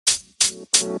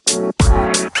Speak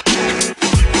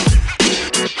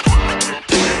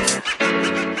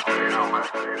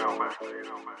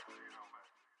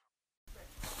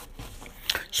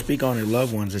on your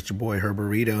loved ones. It's your boy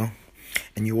Herberito,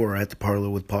 and you are at the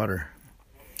Parlor with Potter.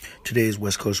 Today is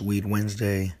West Coast Weed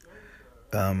Wednesday,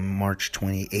 March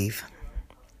 28th,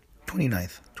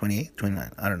 29th, 28th,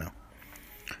 29th, I don't know,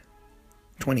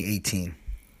 2018.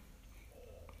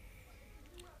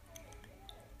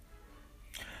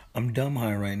 I'm dumb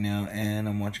high right now, and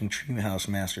I'm watching Treehouse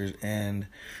Masters, and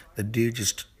the dude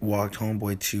just walked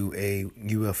homeboy to a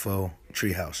UFO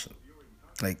treehouse,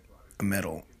 like a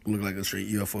metal. Looked like a straight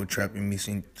UFO trapping me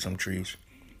some trees.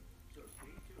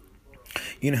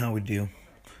 You know how we do.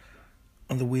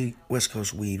 On the West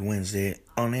Coast Weed Wednesday,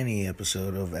 on any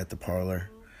episode of At the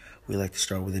Parlor, we like to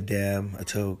start with a dab, a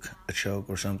toke, a choke,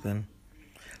 or something.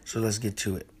 So let's get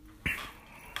to it.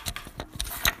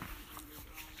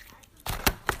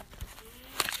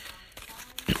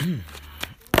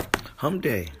 Hump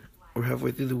day. We're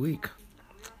halfway through the week.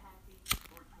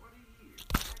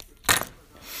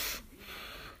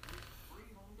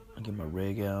 Get my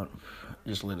rig out,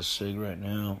 just lit a cig right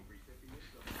now,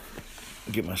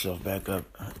 get myself back up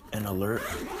and alert,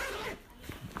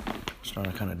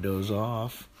 starting to kind of doze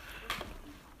off,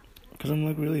 because I'm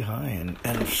like really high and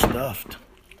stuffed,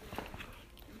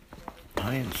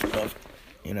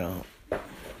 you know,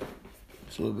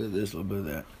 it's a little bit of this, a little bit of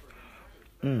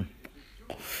that.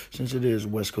 Since it is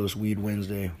West Coast Weed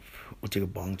Wednesday, we'll take a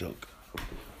bong toke.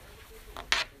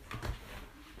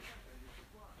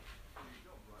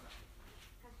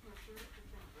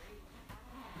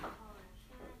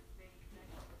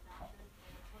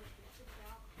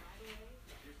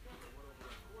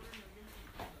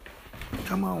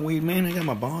 Come on, weed man, I got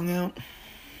my bong out.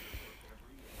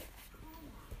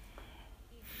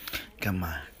 Got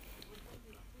my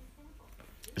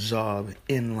Zob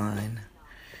inline,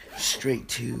 straight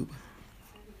tube.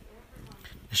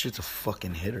 This shit's a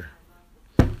fucking hitter.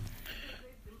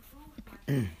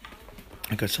 I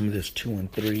got some of this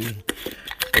 213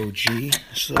 OG.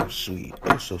 So sweet.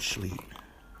 Oh, so sweet.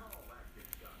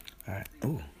 Alright.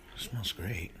 Ooh, smells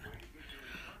great.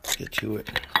 Let's get to it.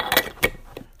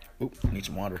 Oop, need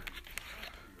some water.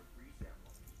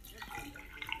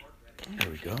 There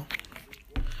we go.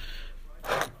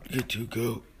 Good to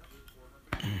go.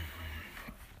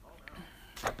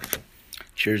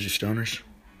 Cheers, you stoners.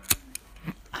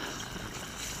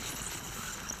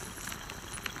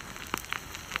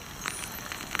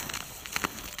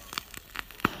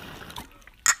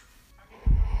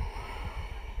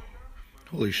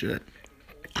 Holy shit.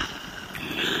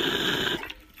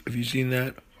 Have you seen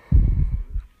that?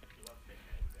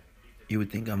 You would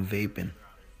think I'm vaping.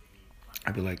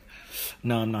 I'd be like,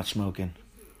 no, I'm not smoking.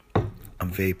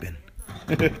 I'm vaping.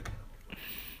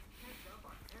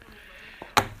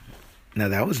 Now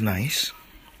that was nice.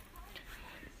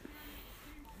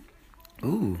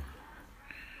 Ooh.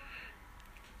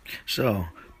 So,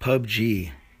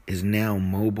 PUBG is now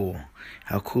mobile.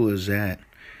 How cool is that?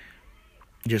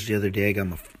 Just the other day I got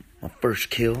my first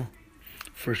kill.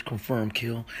 First confirmed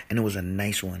kill. And it was a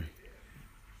nice one.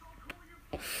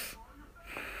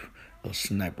 A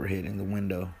sniper hit in the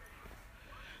window.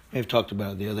 I've talked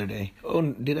about it the other day. Oh,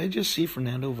 did I just see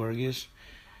Fernando Vargas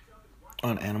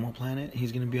on Animal Planet?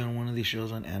 He's going to be on one of these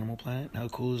shows on Animal Planet. How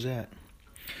cool is that?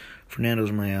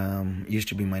 Fernando's my used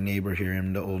to be my neighbor here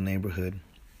in the old neighborhood.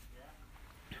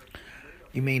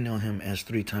 You may know him as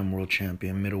 3-time world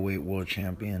champion, middleweight world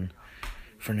champion,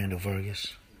 Fernando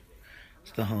Vargas.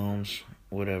 It's the Holmes,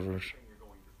 whatever.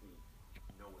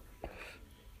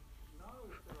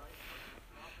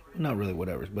 Not really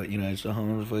whatever, but you know, it's the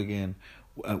Holmes fucking.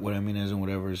 What I mean is, in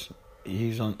whatever's.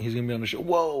 He's gonna be on the show.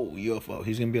 Whoa, UFO.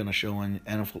 He's gonna be on a show on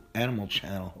Animal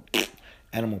Channel,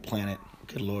 Animal Planet.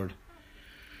 Good lord.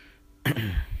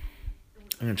 I'm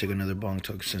gonna take another bong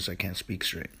toke since I can't speak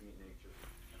straight.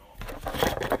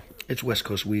 It's West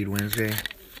Coast Weed Wednesday.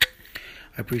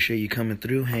 I appreciate you coming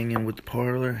through, hanging at the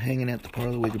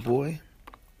parlor with your boy.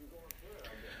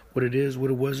 What it is,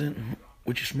 what it wasn't,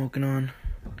 what you're smoking on,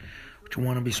 what you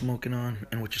want to be smoking on,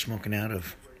 and what you're smoking out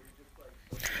of.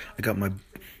 I got my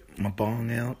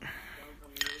bong out,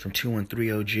 some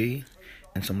 213 OG,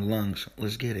 and some lungs.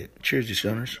 Let's get it. Cheers, you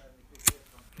stoners.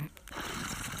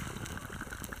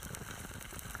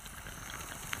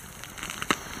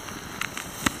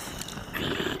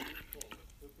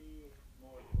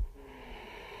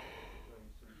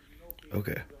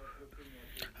 Okay.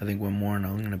 I think one more and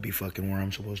I'm going to be fucking where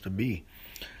I'm supposed to be.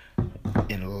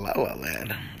 In La La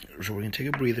Land. So we're going to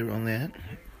take a breather on that.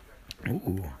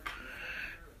 Ooh.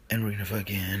 And we're going to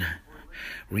fucking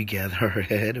regather our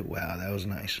head. Wow, that was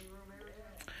nice.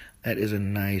 That is a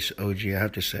nice OG, I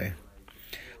have to say.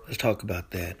 Let's talk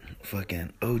about that.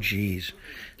 Fucking OGs.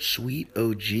 Sweet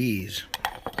OGs.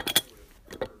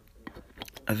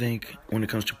 I think when it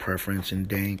comes to preference and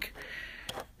dank,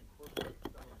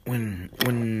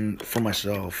 when for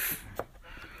myself,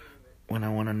 when I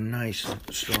want a nice,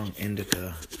 strong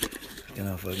indica,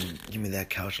 fucking give me that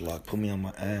couch lock, put me on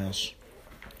my ass.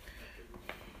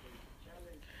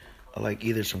 I like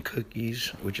either some cookies,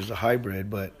 which is a hybrid,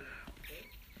 but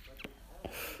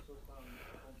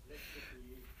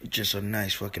just a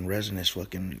nice fucking resinous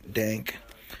fucking dank,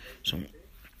 some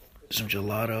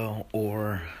gelato,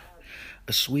 or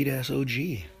a sweet ass OG.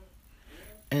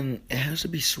 And it has to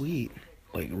be sweet,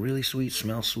 like really sweet,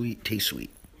 smell sweet, taste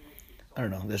sweet. I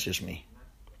don't know, that's just me.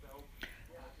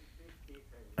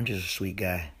 I'm just a sweet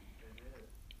guy.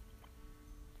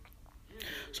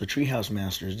 So Treehouse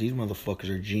Masters, these motherfuckers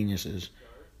are geniuses.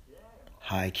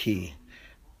 High key.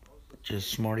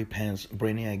 Just smarty pants,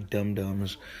 brainiac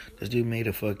dum-dums. This dude made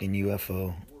a fucking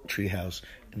UFO treehouse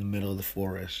in the middle of the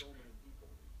forest.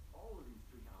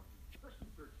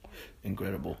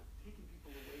 Incredible.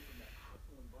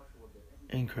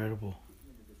 Incredible.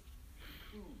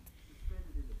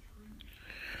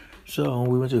 So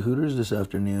we went to Hooters this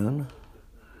afternoon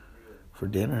for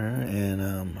dinner,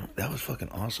 and that was fucking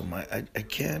awesome. I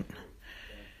can't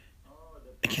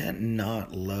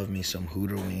not love me some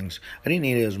Hooter wings. I didn't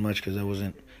eat it as much because I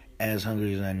wasn't as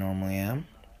hungry as I normally am,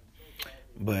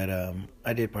 but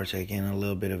I did partake in a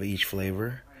little bit of each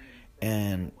flavor.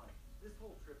 And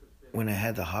when I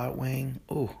had the hot wing,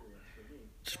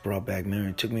 just brought back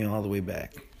memory. It took me all the way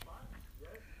back.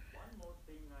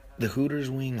 The Hooters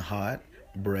wing hot,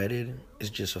 breaded, is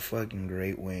just a fucking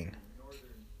great wing.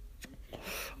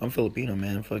 I'm Filipino,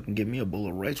 man. Fucking give me a bowl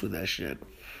of rice with that shit.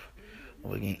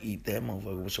 I can eat that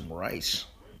motherfucker with some rice.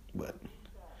 But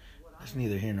that's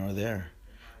neither here nor there.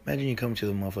 Imagine you come to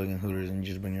the motherfucking Hooters and you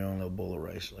just bring your own little bowl of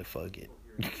rice. Like, fuck it.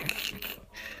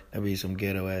 That'd be some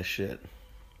ghetto ass shit.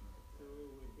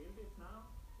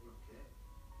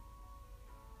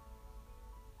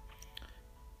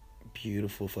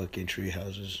 Beautiful fucking tree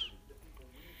houses.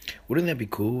 Wouldn't that be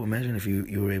cool? Imagine if you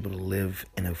were able to live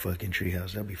in a fucking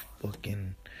treehouse. That'd be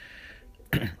fucking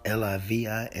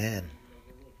Livin.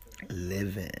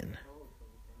 Living.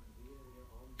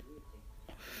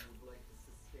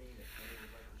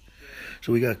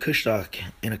 So we got Kushstock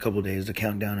in a couple days. The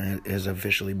countdown has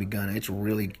officially begun. It's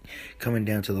really coming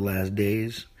down to the last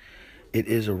days. It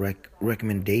is a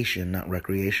recommendation, not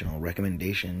recreational,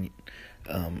 recommendation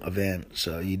event.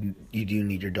 So you do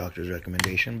need your doctor's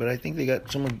recommendation. But I think they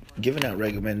got someone giving out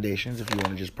recommendations if you want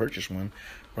to just purchase one.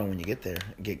 Right when you get there,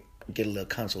 get a little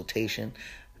consultation.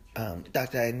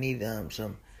 Doctor, I need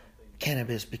some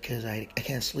cannabis because I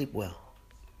can't sleep well.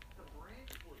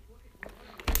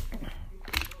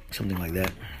 Something like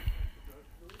that.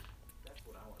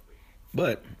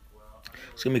 But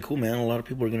it's going to be cool, man. A lot of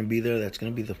people are going to be there. That's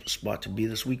going to be the spot to be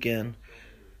this weekend.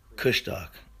 Kushstock,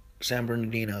 San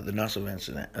Bernardino, the NOS Event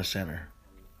Center.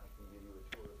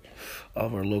 All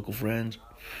of our local friends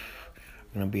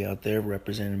are going to be out there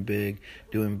representing big,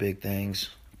 doing big things.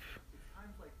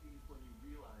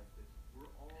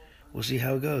 We'll see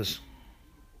how it goes.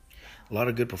 A lot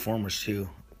of good performers, too.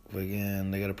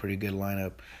 Again, they got a pretty good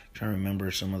lineup. I'm trying to remember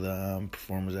some of the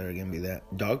performers that are going to be there.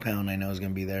 Dog Pound, I know, is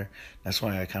going to be there. That's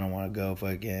why I kind of want to go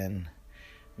fucking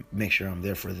make sure I'm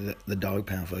there for the Dog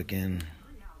Pound fucking.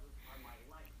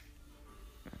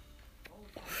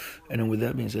 And then with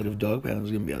that being said, if Dog Pound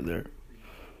is going to be out there,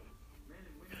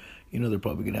 you know they're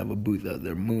probably going to have a booth out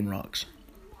there. Moon Rocks.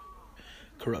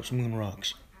 Corrupts Moon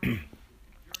Rocks.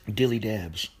 Dilly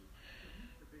Dabs.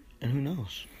 And who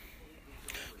knows?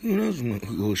 Who knows who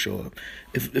will show up?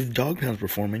 If Dog Pound's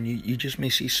performing, you just may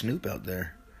see Snoop out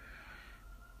there.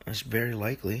 That's very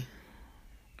likely.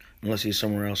 Unless he's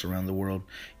somewhere else around the world.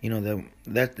 You know,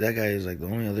 that guy is like the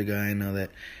only other guy I know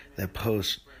that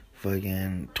posts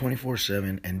fucking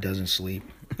 24/7 and doesn't sleep.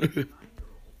 But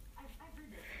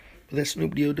that's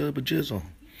Snoop D-O Dub Jizzle.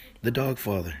 The Dog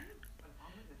Father.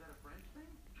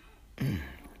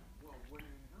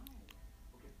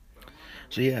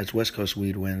 So yeah, it's West Coast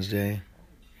Weed Wednesday.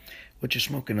 What you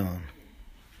smoking on?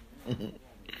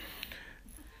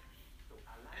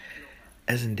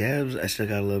 As in dabs, I still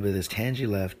got a little bit of this Tangy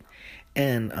left.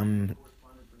 And I'm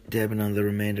dabbing on the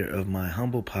remainder of my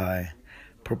Humble Pie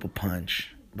Purple Punch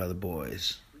by the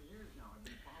boys.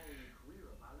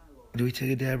 Do we take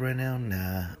a dab right now?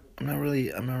 Nah. I'm not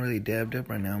really dabbed up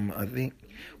right now. I'm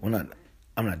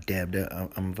not dabbed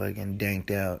up. I'm fucking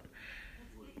danked out.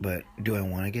 But do I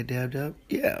want to get dabbed up?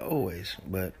 Yeah, always.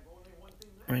 But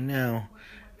right now,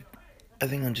 I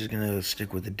think I'm just gonna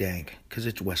stick with the dank, because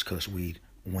it's West Coast Weed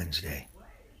Wednesday.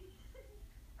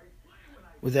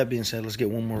 With that being said, let's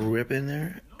get one more rip in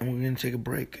there, and we're gonna take a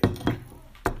break.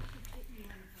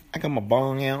 I got my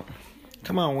bong out.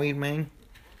 Come on, weed man.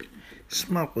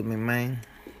 Smoke with me, man.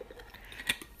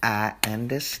 I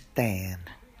understand.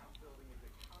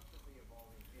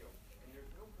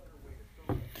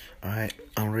 Alright,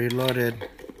 I'm reloaded.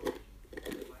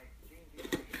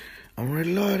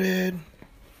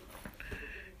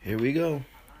 Here we go.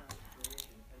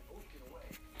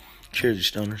 Cheers, you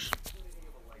stoners.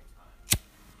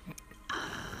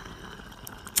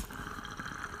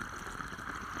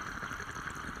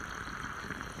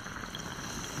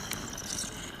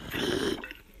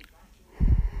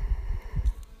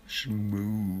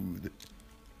 Smooth.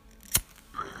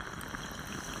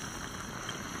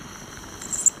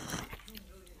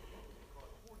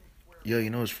 Yo, you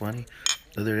know what's funny?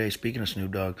 The other day, speaking of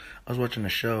Snoop Dogg, I was watching a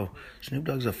show. Snoop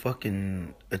Dogg's a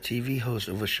TV host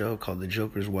of a show called The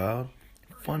Joker's Wild.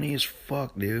 Funny as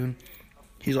fuck, dude.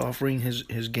 He's offering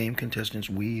his game contestants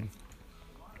weed.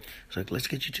 It's like, let's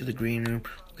get you to the green room.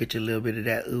 We'll get you a little bit of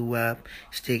that ooh-wop,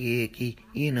 sticky icky.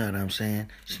 You know what I'm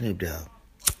saying? Snoop Dogg.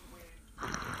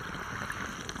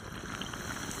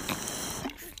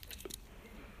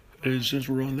 And since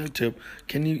we're on that tip,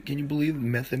 can you believe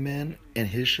Method Man and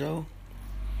his show?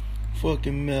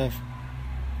 Fucking meth.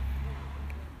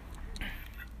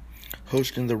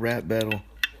 Hosting the rap battle.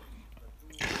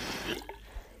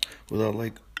 Without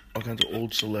like all kinds of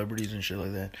old celebrities and shit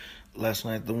like that. Last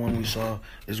night, the one we saw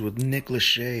is with Nick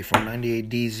Lachey from 98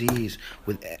 DZs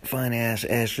with fine ass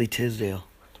Ashley Tisdale.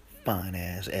 Fine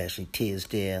ass Ashley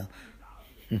Tisdale.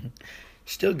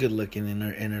 Still good looking in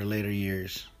her later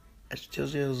years. Ashley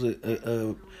Tisdale's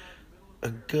a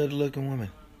good looking woman.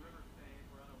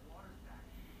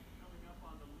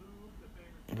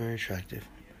 Very attractive.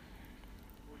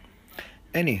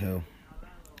 Anywho,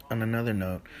 on another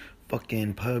note,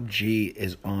 fucking PUBG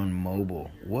is on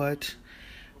mobile. What?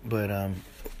 But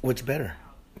what's better?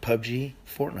 PUBG,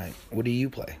 Fortnite. What do you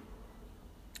play?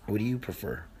 What do you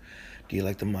prefer? Do you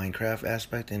like the Minecraft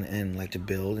aspect and like to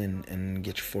build and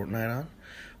get your Fortnite on?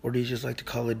 Or do you just like to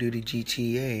Call of Duty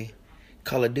GTA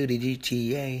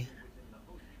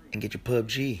and get your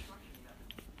PUBG?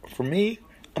 For me,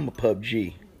 I'm a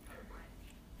PUBG.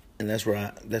 And that's what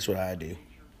I do.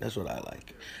 That's what I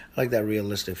like. I like that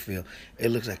realistic feel. It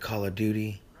looks like Call of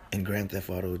Duty and Grand Theft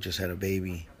Auto just had a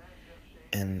baby.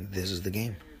 And this is the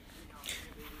game.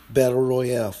 Battle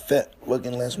Royale. Fat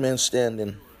fucking last man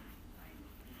standing.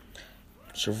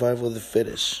 Survival of the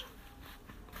fittest.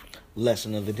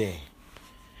 Lesson of the day.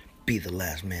 Be the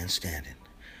last man standing.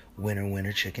 Winner,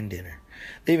 winner, chicken dinner.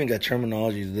 They even got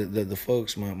terminology. The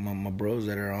folks, my bros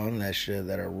that are on that shit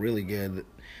that are really good.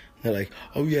 They're like,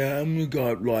 oh yeah, I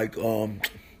got like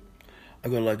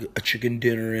a chicken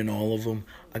dinner in all of them.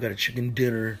 I got a chicken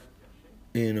dinner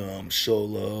in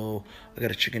solo. I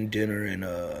got a chicken dinner in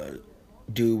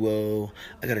duo.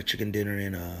 I got a chicken dinner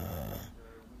in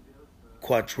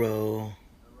quattro.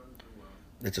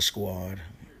 That's a squad.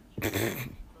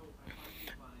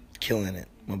 Killing it.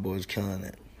 My boy's killing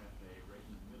it.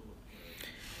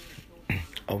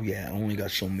 Oh yeah, I only got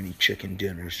so many chicken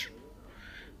dinners.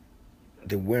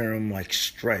 They wear them like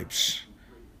stripes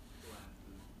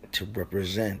to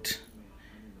represent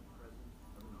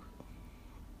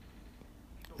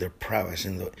their prowess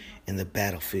in the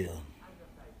battlefield.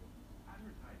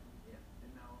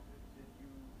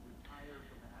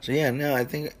 So yeah, no, I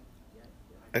think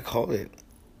I called it.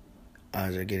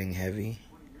 Eyes are getting heavy.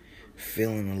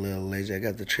 Feeling a little lazy. I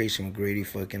got the Tracy McGrady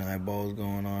fucking eyeballs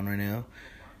going on right now.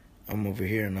 I'm over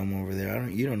here and I'm over there.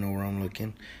 You don't know where I'm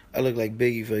looking. I look like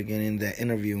Biggie fucking in that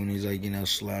interview when he's like,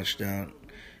 slouched out.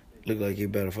 Look like he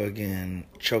better fucking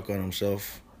choke on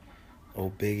himself.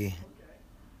 Oh, Biggie.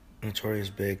 Notorious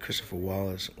Big. Christopher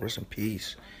Wallace. Rest in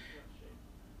peace.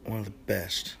 One of the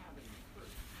best.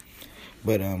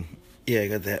 But, yeah, I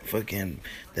got that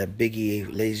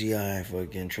Biggie lazy eye,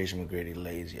 fucking Tracy McGrady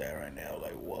lazy eye right now.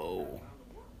 Like, whoa.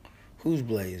 Who's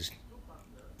blazed?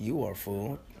 You are,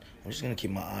 fool. I'm just gonna keep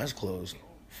my eyes closed.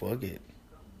 Fuck it.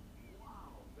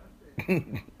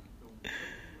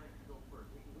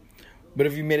 But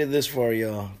if you made it this far,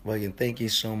 y'all, fucking thank you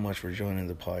so much for joining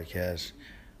the podcast.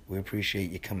 We appreciate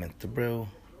you coming through.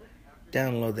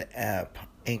 Download the app,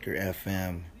 Anchor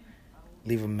FM.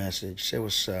 Leave a message. Say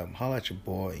what's up. Holla at your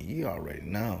boy. You already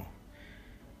know.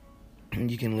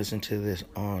 You can listen to this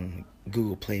on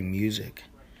Google Play Music,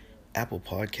 Apple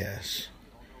Podcasts,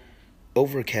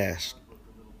 Overcast,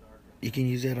 You can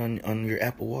use that on your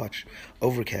Apple Watch.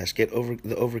 Overcast. Get over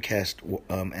the Overcast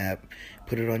app.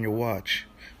 Put it on your watch,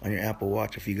 on your Apple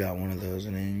Watch if you got one of those,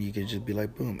 and then you could just be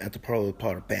like, boom, at the Parlor with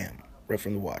Potter, bam, right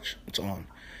from the watch. It's on.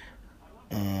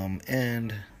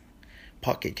 And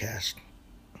Pocket Cast.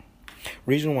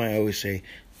 Reason why I always say,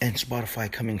 and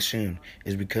Spotify coming soon,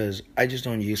 is because I just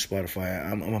don't use Spotify.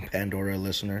 I'm a Pandora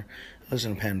listener. I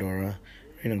listen to Pandora.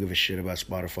 I don't give a shit about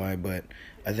Spotify, but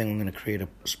I think I'm going to create a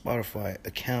Spotify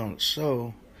account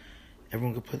so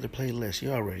everyone can put their playlist.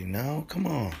 You already know. Come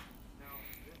on.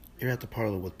 You're at the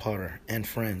Parlor with Potter and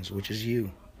friends, which is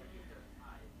you.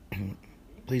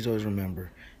 Please always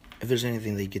remember, if there's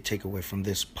anything that you could take away from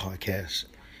this podcast,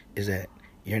 is that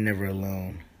you're never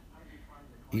alone.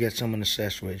 You got someone to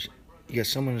sesh with. You got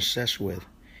someone to sesh with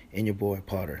in your boy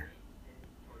Potter.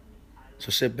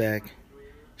 So sit back,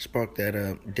 spark that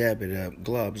up, dab it up,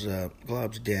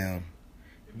 globs down,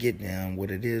 get down.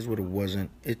 What it is, what it wasn't.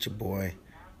 It's your boy,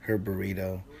 Her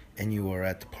Burrito, and you are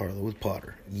at the Parlor with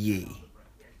Potter. Yee.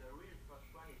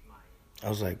 I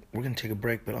was like, we're going to take a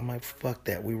break, but I'm like, fuck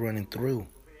that. We running through.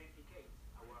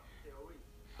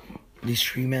 These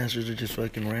tree masters are just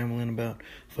fucking rambling about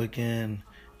fucking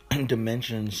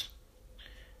dimensions.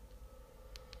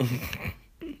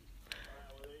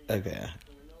 Okay.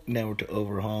 Now we're to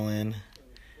overhauling.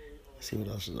 Let's see what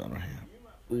else is on our hand.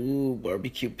 Ooh,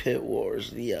 barbecue pit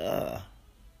wars. Yeah.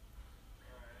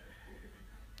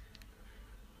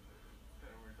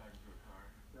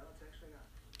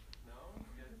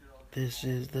 This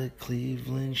is the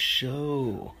Cleveland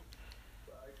Show.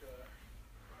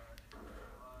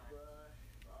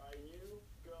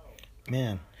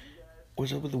 Man,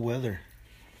 what's up with the weather?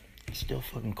 It's still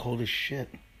fucking cold as shit.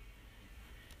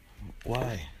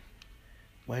 Why?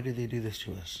 Why do they do this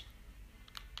to us?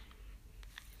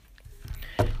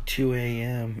 2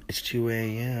 a.m. It's 2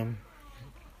 a.m.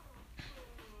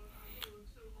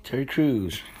 Terry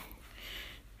Crews.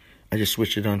 I just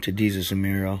switched it on to Deezus and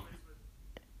Miro.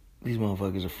 These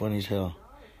motherfuckers are funny as hell.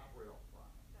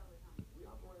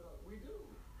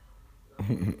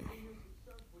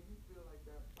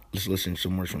 Let's listen to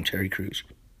some words from Terry Crews.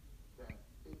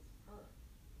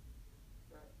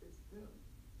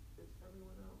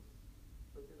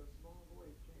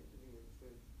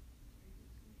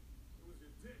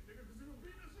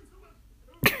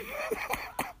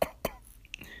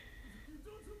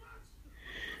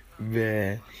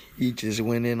 Man, he just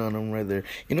went in on him right there.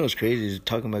 You know what's crazy is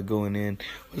talking about going in.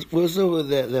 What's up with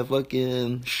that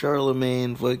fucking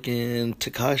Charlemagne fucking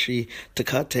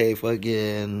Tecate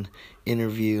fucking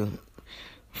interview?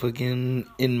 Fucking,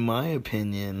 in my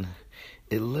opinion,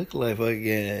 it looked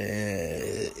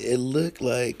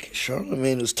like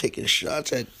Charlemagne was taking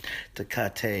shots at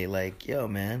Tecate. Like, yo,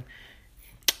 man,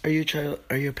 are you a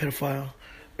pedophile?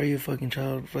 Are you a fucking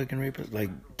child fucking rapist?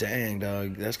 Like, dang,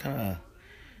 dog, that's kind of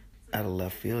out of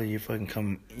left field. You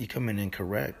come in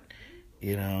incorrect.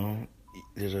 You know,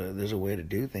 there's a way to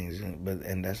do things,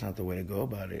 and that's not the way to go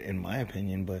about it, in my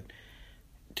opinion. But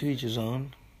to each his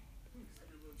own.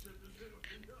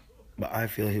 But I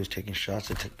feel he was taking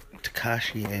shots at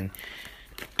Tekashi, and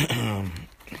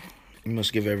you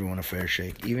must give everyone a fair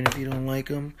shake. Even if you don't like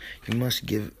them, you must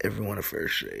give everyone a fair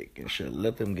shake and shit.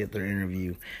 Let them get their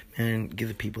interview. Man, give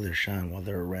the people their shine while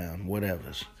they're around.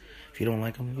 Whatevers. If you don't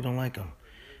like them, you don't like them.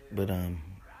 But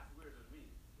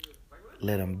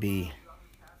let them be.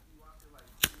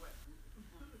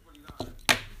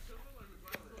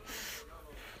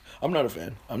 I'm not a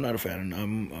fan.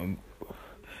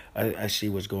 I see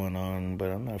what's going on,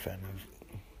 but I'm not a fan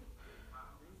of.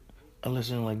 I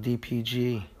listen to like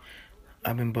DPG.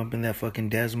 I've been bumping that fucking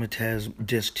Desmatez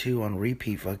Disc 2 on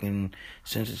repeat fucking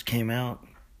since it came out.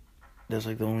 That's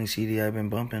like the only CD I've been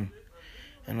bumping.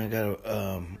 And I got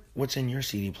what's in your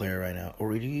CD player right now?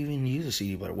 Or do you even use a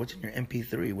CD player? What's in your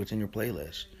MP3? What's in your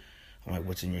playlist? I'm like,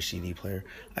 what's in your CD player?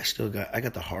 I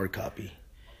got the hard copy.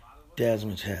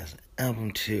 Desmatez,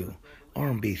 album 2,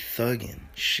 R&B thuggin',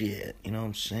 shit. You know what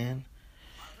I'm saying?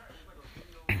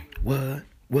 What?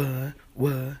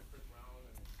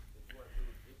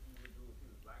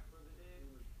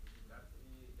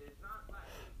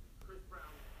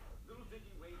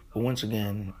 But once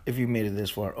again, if you made it this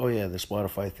far, oh yeah, the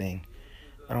Spotify thing.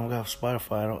 I don't got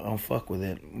Spotify, I don't fuck with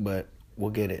it, but we'll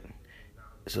get it.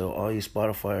 So all you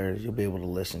Spotifyers, you'll be able to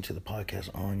listen to the podcast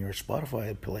on your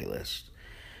Spotify playlist.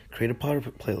 Create a Potter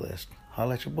playlist.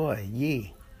 Holla at your boy.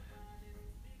 Yee.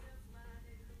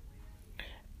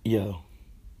 Yo.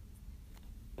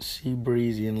 C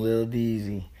Breezy and Lil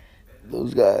Deezy.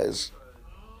 Those guys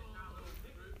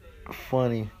are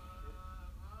funny.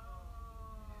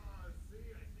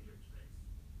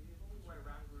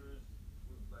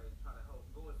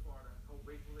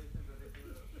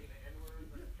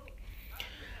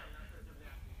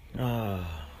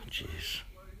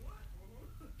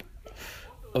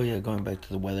 Oh yeah, going back to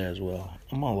the weather as well.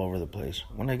 I'm all over the place.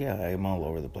 When I get high, I'm all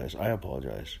over the place. I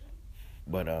apologize.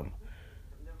 But,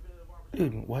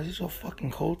 dude, why is it so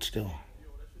fucking cold still?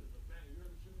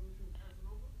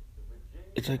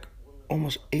 It's like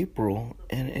almost April,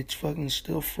 and it's fucking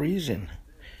still freezing.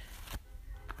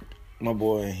 My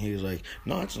boy, he was like,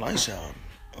 no, it's nice out.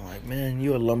 I'm like, man,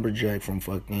 you a lumberjack from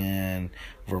fucking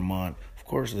Vermont. Of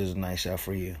course it is nice out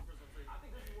for you.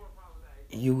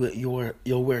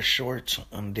 You'll wear shorts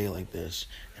on a day like this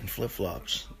and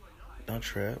flip-flops. Don't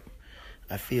trip.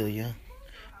 I feel ya.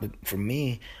 But for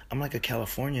me, I'm like a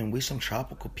Californian. We some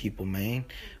tropical people, man.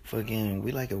 Fucking,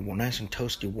 we like it nice and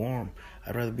toasty warm.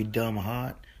 I'd rather be dumb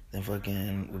hot than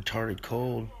fucking retarded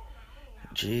cold.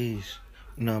 Jeez.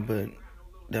 No, but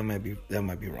that might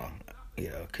be wrong. You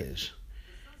know, cause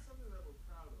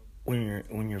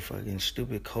when you're fucking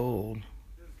stupid cold,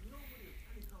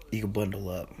 you can bundle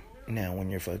up. Now, when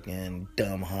you're fucking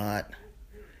dumb hot,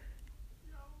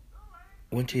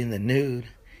 once you're in the nude,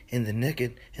 in the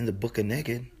naked, in the book of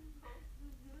naked,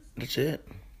 that's it.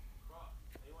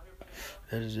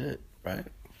 That is it, right?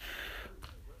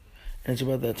 And it's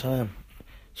about that time.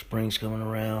 Spring's coming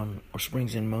around, or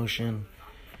spring's in motion.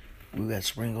 We got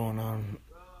spring going on,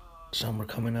 summer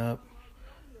coming up.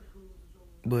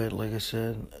 But like I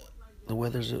said, the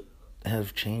weathers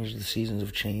have changed, the seasons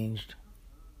have changed.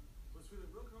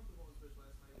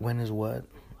 When is what?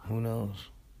 Who knows?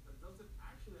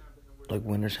 Like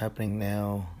winter's happening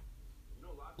now,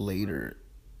 later,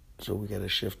 so we gotta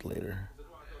shift later.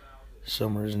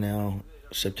 Summer is now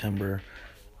September,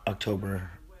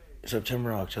 October.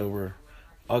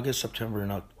 August, September,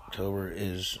 and October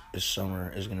is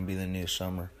summer, is gonna be the new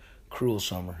summer. Cruel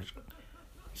summer.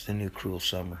 It's the new cruel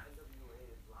summer.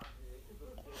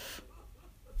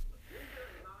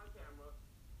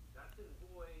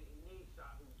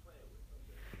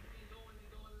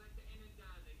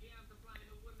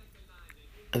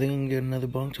 I think I can get another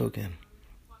bong token.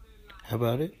 How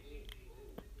about it?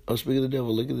 Oh, speak of the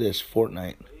devil, look at this.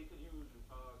 Fortnite.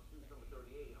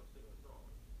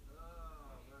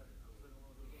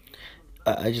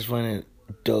 I just find it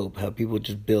dope how people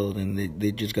just build and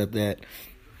they just got that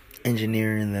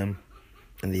engineer in them.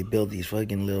 And they build these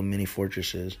fucking little mini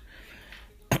fortresses.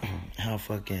 How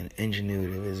fucking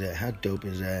ingenuitive is that? How dope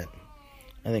is that?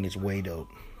 I think it's way dope.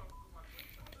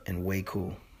 And way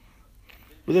cool.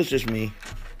 But that's just me.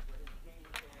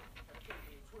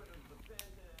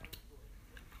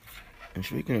 And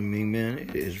speaking of me, man,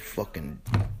 it is fucking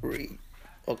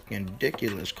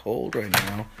ridiculous cold right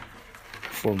now.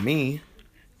 For me,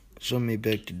 some may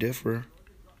beg to differ.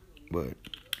 But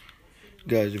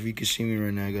guys, if you could see me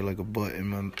right now, I got like a butt in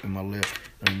my lip.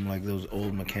 And I'm like those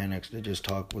old mechanics that just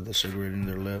talk with a cigarette in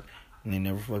their lip. And they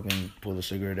never fucking pull the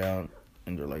cigarette out.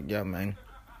 And they're like, yeah, man.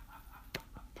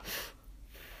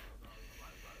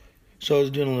 So I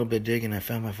was doing a little bit digging. I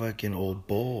found my fucking old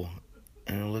bowl.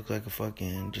 And it looked like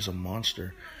just a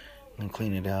monster. And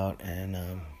clean it out. And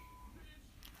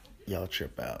y'all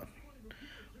trip out.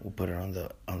 We'll put it on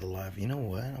the live. You know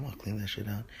what? I'm going to clean that shit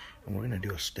out. And we're going to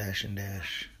do a stash and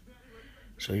dash.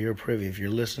 So you're privy. If you're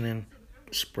listening,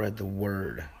 spread the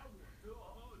word.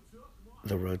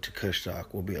 The road to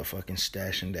Kushtalk will be a fucking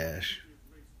stash and dash.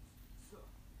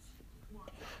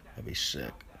 That'd be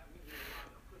sick.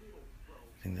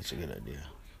 I think that's a good idea.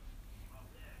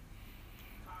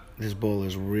 This bowl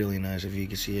is really nice. If you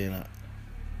can see it,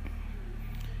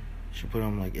 should put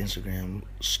on like Instagram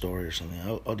story or something.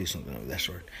 I'll do something of that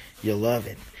sort. You'll love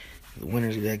it. The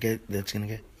winners that's gonna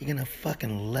get, you're gonna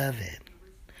fucking love it.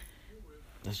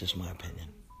 That's just my opinion.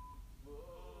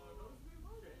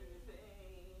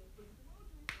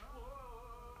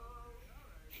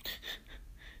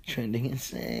 Trending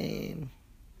insane.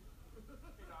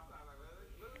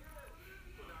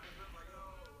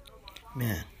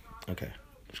 Man, okay.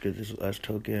 Let's get this last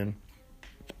token.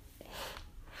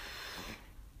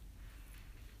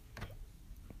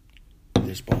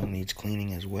 This ball needs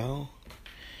cleaning as well.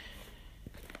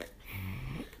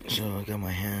 So I got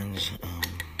my hands,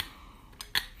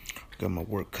 got my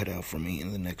work cut out for me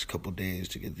in the next couple days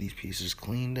to get these pieces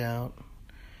cleaned out.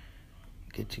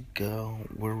 Good to go.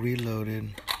 We're reloaded.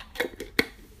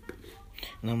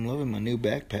 And I'm loving my new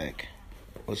backpack.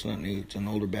 Well, it's not new. It's an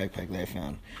older backpack that I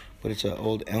found. But it's an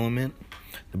old Element,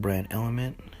 the brand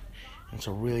Element. It's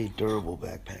a really durable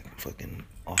backpack. Fucking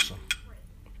awesome.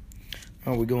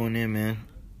 Oh, we're going in, man.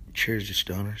 Cheers to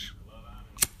stoners.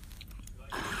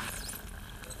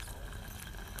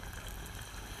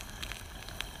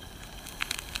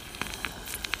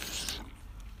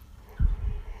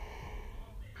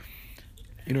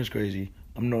 You know what's crazy?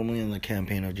 I'm normally on the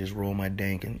campaign of just roll my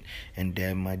dank and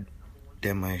dab my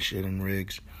damn my shit and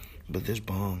rigs. But this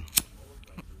bong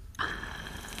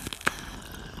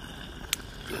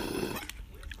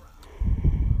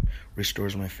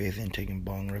restores my faith in taking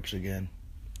bong rips again.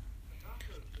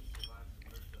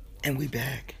 And we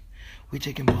back. We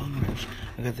taking bong rips.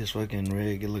 I got this fucking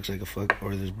rig. It looks like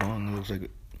or this bong. It looks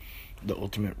like the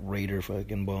ultimate Raider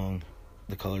fucking bong.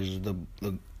 The colors is the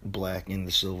black and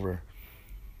the silver.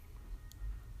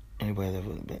 Anybody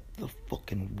that the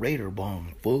fucking Raider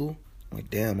bong, fool. Like,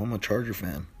 damn, I'm a Charger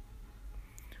fan.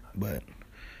 But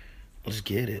let's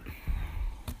get it.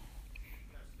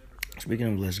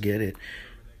 Speaking of let's get it,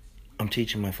 I'm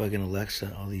teaching my fucking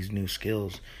Alexa all these new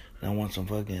skills. And I'm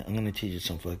gonna teach it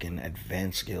some fucking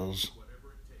advanced skills.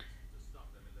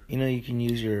 You know, you can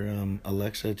use your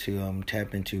Alexa to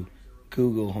tap into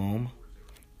Google Home.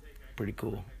 Pretty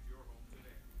cool.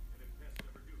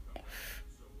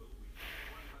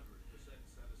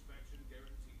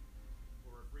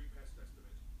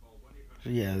 So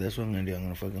yeah, that's what I'm gonna do. I'm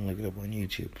gonna fucking look it up on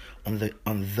YouTube. On the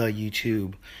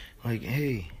YouTube. Like,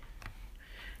 hey,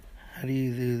 how do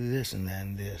you do this and that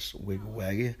and this? Wiggle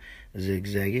waggy,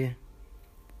 zigzaggy.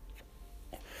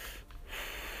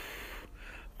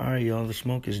 Alright, y'all, the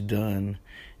smoke is done,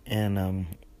 and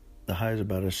the high is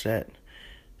about to set,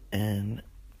 and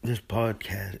this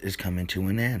podcast is coming to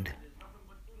an end.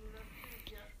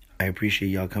 I appreciate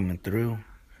y'all coming through,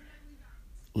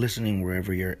 listening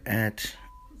wherever you're at,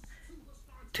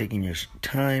 taking your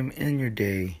time in your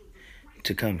day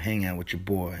to come hang out with your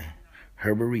boy,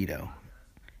 Herberito,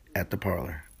 at the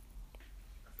parlor.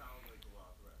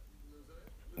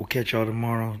 We'll catch y'all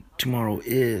tomorrow. Tomorrow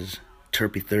is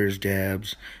Turpy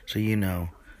Thursdabs, so you know,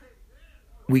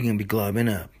 we gonna be globbing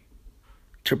up.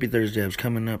 Turpy Thursdabs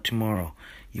coming up tomorrow.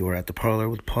 You are at the parlor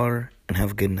with Potter, and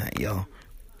have a good night, y'all.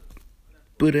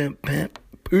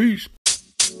 Peace.